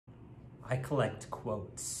I collect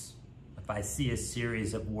quotes. If I see a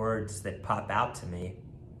series of words that pop out to me,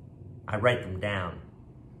 I write them down.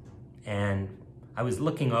 And I was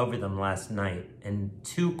looking over them last night, and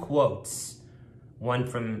two quotes, one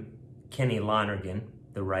from Kenny Lonergan,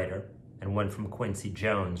 the writer, and one from Quincy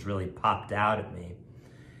Jones really popped out at me.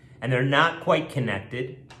 And they're not quite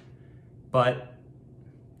connected, but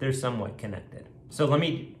they're somewhat connected. So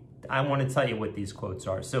I want to tell you what these quotes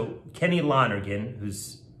are. So Kenny Lonergan,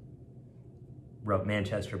 who's wrote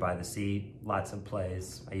Manchester by the Sea, lots of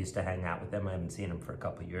plays. I used to hang out with him. I haven't seen him for a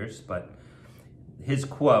couple of years, but his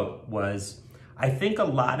quote was, "I think a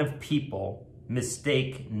lot of people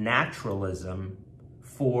mistake naturalism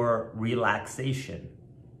for relaxation.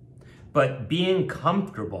 But being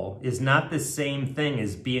comfortable is not the same thing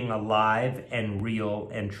as being alive and real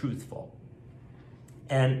and truthful."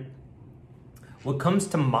 And what comes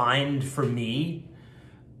to mind for me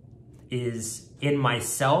is in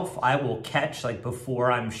myself, I will catch, like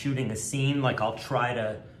before I'm shooting a scene, like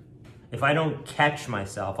if I don't catch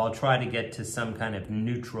myself, I'll try to get to some kind of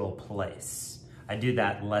neutral place. I do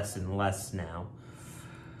that less and less now.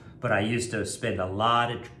 But I used to spend a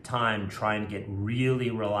lot of time trying to get really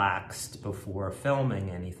relaxed before filming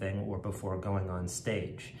anything or before going on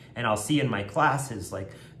stage. And I'll see in my classes, like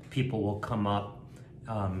people will come up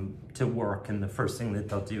to work, and the first thing that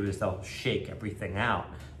they'll do is they'll shake everything out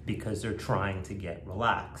because they're trying to get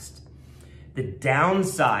relaxed. The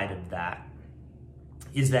downside of that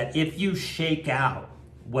is that if you shake out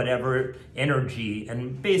whatever energy,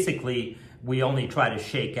 and basically we only try to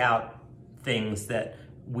shake out things that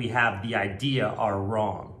we have the idea are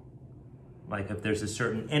wrong. Like if there's a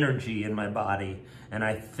certain energy in my body and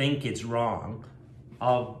I think it's wrong,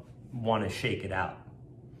 I'll want to shake it out.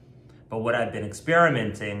 But what I've been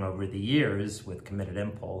experimenting over the years with Committed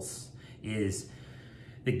Impulse is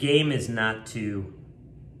the game is not to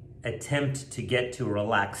attempt to get to a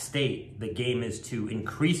relaxed state. The game is to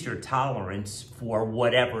increase your tolerance for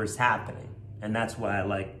whatever's happening. And that's why I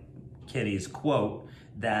like Kenny's quote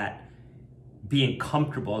that being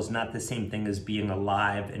comfortable is not the same thing as being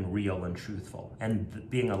alive and real and truthful. And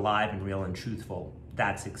being alive and real and truthful,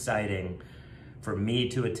 that's exciting for me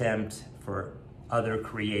to attempt, for other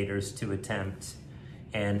creators to attempt,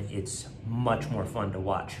 and it's much more fun to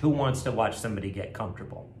watch. Who wants to watch somebody get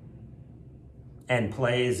comfortable? And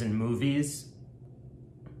plays and movies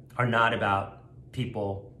are not about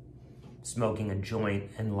people smoking a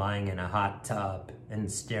joint and lying in a hot tub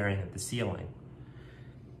and staring at the ceiling.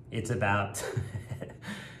 It's about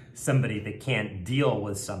somebody that can't deal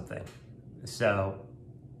with something. So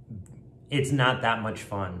it's not that much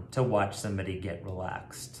fun to watch somebody get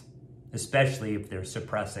relaxed, especially if they're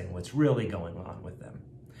suppressing what's really going on with them.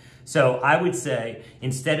 So I would say,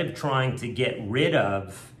 instead of trying to get rid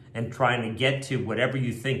of and trying to get to whatever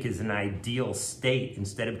you think is an ideal state,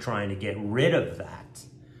 instead of trying to get rid of that,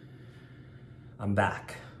 I'm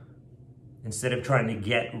back. Instead of trying to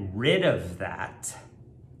get rid of that,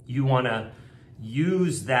 you want to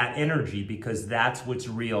use that energy, because that's what's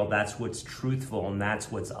real, that's what's truthful, and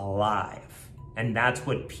that's what's alive. And that's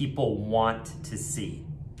what people want to see.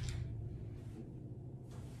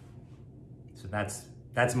 So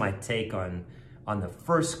that's my take on the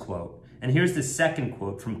first quote. And here's the second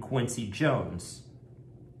quote from Quincy Jones.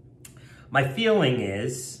 "My feeling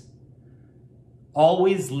is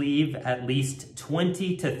always leave at least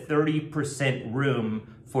 20 to 30%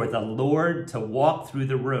 room for the Lord to walk through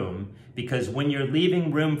the room, because when you're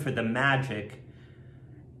leaving room for the magic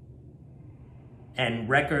and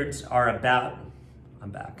records are about,"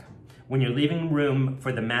 I'm back. "When you're leaving room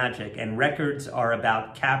for the magic and records are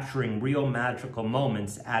about capturing real magical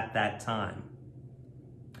moments at that time."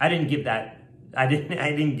 I didn't give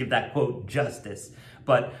that quote justice,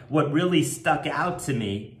 but what really stuck out to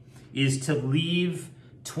me is to leave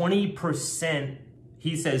 20%,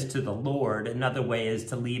 he says, to the Lord. Another way is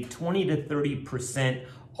to leave 20 to 30%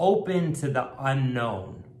 open to the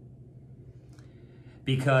unknown.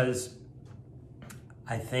 Because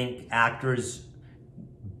I think actors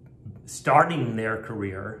starting their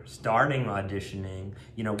career, starting auditioning,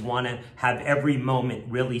 want to have every moment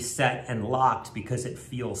really set and locked because it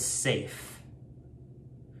feels safe.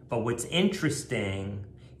 But what's interesting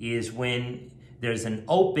is when there's an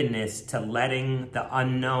openness to letting the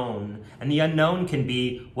unknown, and the unknown can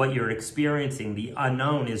be what you're experiencing. The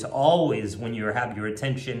unknown is always when you have your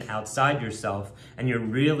attention outside yourself and you're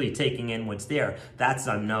really taking in what's there. That's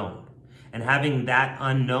unknown. And having that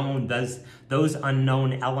unknown, those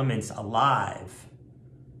unknown elements alive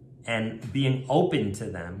and being open to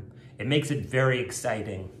them, it makes it very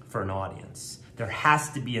exciting for an audience. There has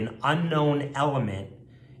to be an unknown element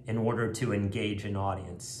in order to engage an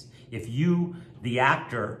audience. If you, the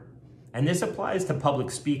actor, and this applies to public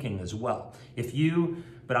speaking as well, if you,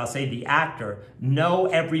 but I'll say the actor, know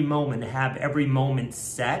every moment, have every moment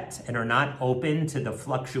set, and are not open to the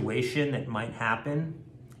fluctuation that might happen,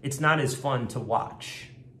 it's not as fun to watch.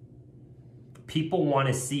 People want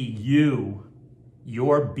to see you,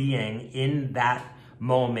 your being in that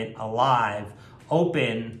moment, alive,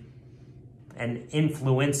 open, and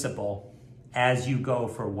influenceable as you go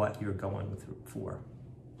for what you're going for.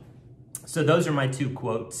 So those are my two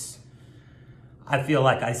quotes. I feel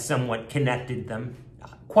like I somewhat connected them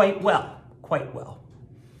quite well, quite well.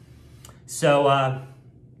 So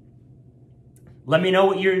let me know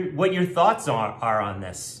what your thoughts are on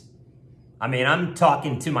this. I mean, I'm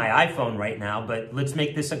talking to my iPhone right now, but let's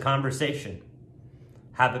make this a conversation.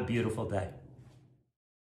 Have a beautiful day.